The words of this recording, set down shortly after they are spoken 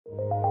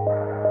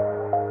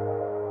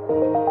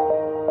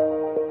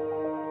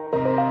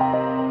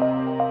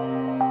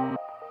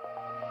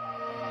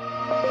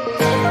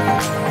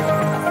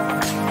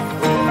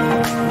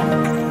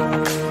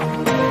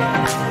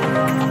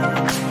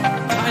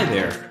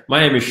there.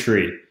 My name is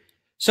Sri.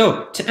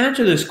 So to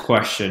answer this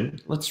question,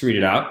 let's read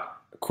it out.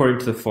 According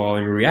to the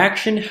following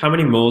reaction, how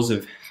many moles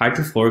of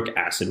hydrofluoric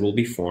acid will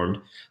be formed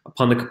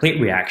upon the complete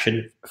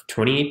reaction of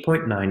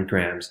 28.9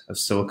 grams of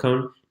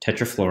silicone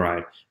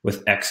tetrafluoride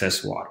with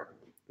excess water?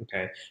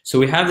 Okay, so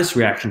we have this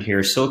reaction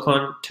here.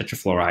 Silicone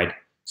tetrafluoride,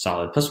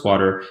 solid plus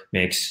water,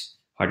 makes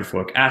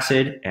hydrofluoric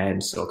acid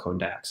and silicone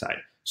dioxide.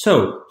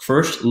 So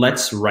first,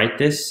 let's write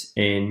this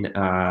in,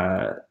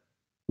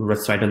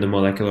 let's write down the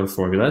molecular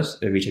formulas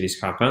of each of these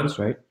compounds,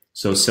 right?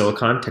 So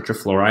silicon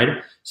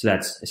tetrafluoride, so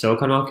that's a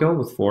silicon molecule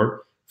with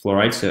 4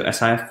 fluorides, so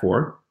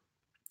SiF4.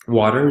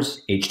 Water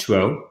is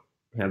H2O,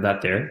 we have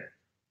that there.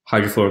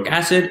 Hydrofluoric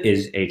acid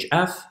is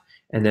HF,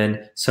 and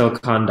then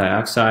silicon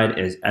dioxide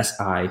is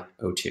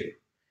SiO2.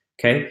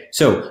 Okay,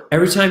 so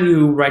every time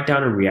you write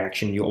down a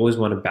reaction, you always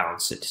want to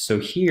balance it. So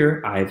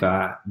here I've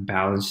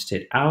balanced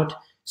it out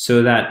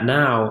so that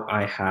now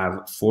I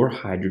have 4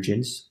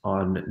 hydrogens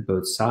on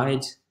both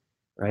sides,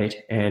 right?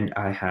 And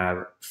I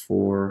have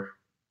 4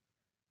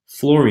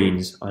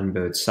 fluorines on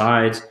both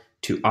sides,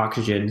 2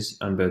 oxygens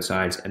on both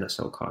sides, and a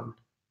silicon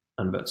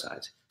on both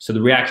sides. So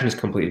the reaction is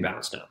completely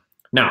balanced now.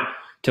 Now,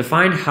 to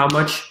find how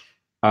much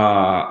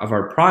of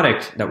our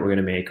product that we're going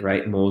to make,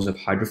 right, moles of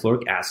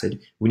hydrofluoric acid,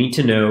 we need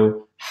to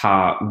know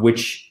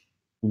which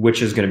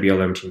is going to be a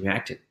limiting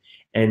reactant.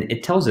 And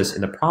it tells us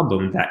in the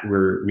problem that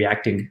we're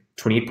reacting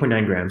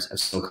 28.9 grams of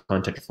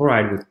silicon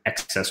tetrafluoride with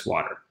excess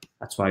water.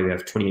 That's why we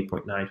have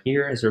 28.9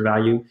 here as our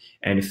value.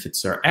 And if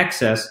it's our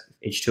excess,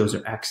 H2O is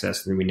our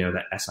excess, then we know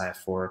that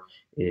SiF4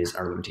 is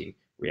our limiting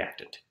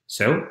reactant.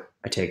 So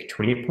I take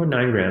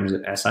 28.9 grams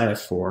of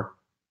SiF4,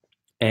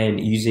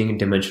 and using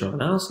dimensional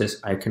analysis,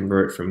 I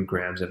convert from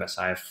grams of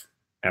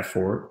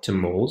SiF4 to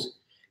moles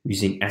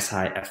using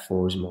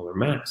SiF4's molar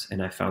mass.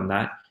 And I found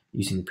that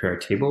using the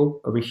periodic table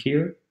over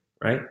here,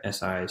 right?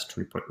 Si is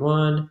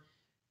 20.1,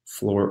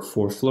 4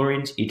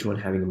 fluorines, each one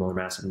having a molar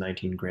mass of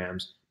 19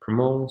 grams per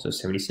mole, so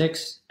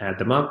 76. Add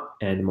them up,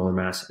 and the molar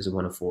mass is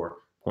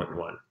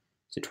 104.1.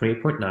 So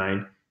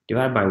 28.9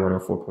 divided by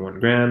 104.1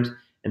 grams,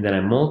 and then I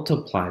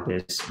multiply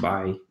this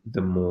by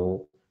the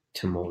mole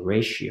to mole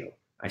ratio.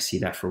 I see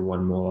that for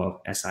 1 mole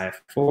of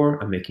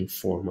SiF4, I'm making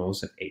 4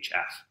 moles of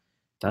HF.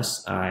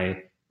 Thus,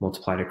 I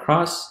multiply it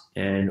across,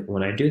 and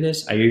when I do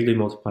this, I usually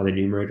multiply the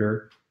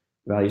numerator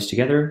values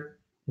together,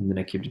 and then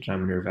I keep the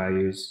denominator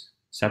values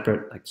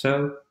separate, like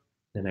so.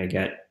 Then I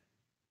do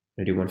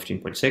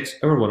 115.6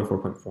 over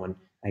 104.1.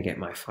 I get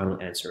my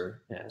final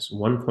answer as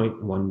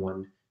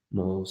 1.11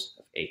 moles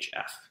of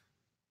HF.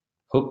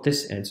 Hope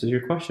this answers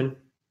your question.